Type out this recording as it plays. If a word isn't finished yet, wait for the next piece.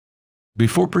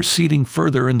Before proceeding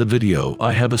further in the video,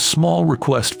 I have a small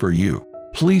request for you.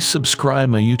 Please subscribe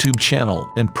my YouTube channel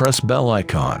and press bell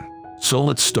icon. So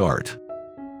let's start.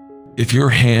 If your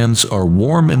hands are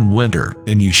warm in winter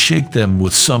and you shake them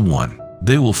with someone,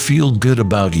 they will feel good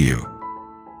about you.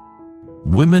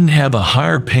 Women have a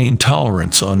higher pain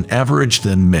tolerance on average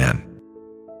than men.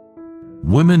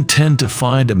 Women tend to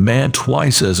find a man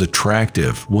twice as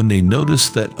attractive when they notice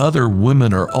that other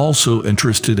women are also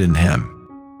interested in him.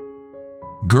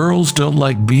 Girls don't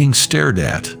like being stared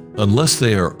at unless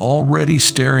they are already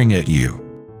staring at you.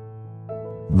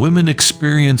 Women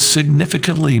experience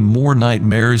significantly more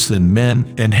nightmares than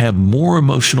men and have more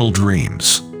emotional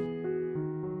dreams.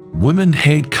 Women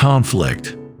hate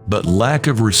conflict, but lack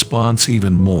of response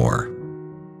even more.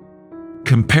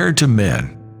 Compared to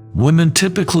men, women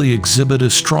typically exhibit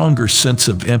a stronger sense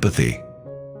of empathy.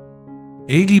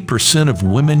 80% of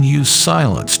women use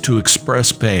silence to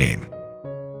express pain.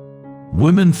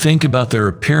 Women think about their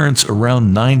appearance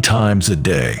around 9 times a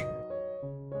day.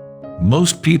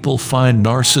 Most people find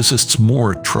narcissists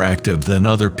more attractive than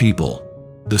other people.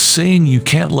 The saying "you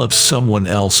can't love someone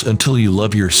else until you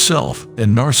love yourself,"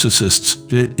 and narcissists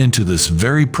fit into this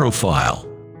very profile.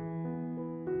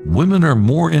 Women are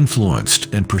more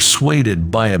influenced and persuaded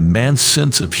by a man's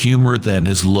sense of humor than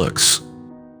his looks.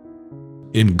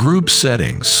 In group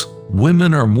settings,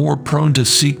 women are more prone to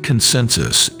seek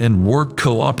consensus and work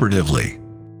cooperatively.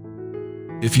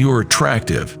 If you are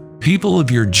attractive, people of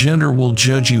your gender will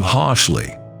judge you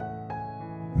harshly.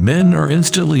 Men are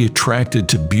instantly attracted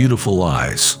to beautiful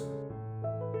eyes.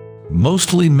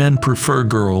 Mostly men prefer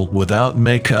girl without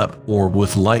makeup or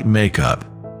with light makeup.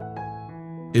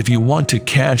 If you want to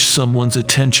catch someone's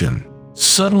attention,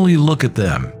 suddenly look at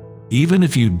them. Even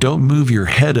if you don't move your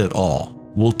head at all,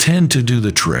 will tend to do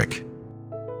the trick.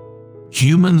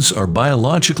 Humans are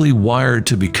biologically wired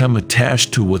to become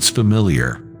attached to what's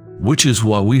familiar, which is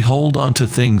why we hold on to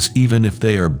things even if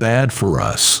they are bad for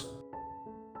us.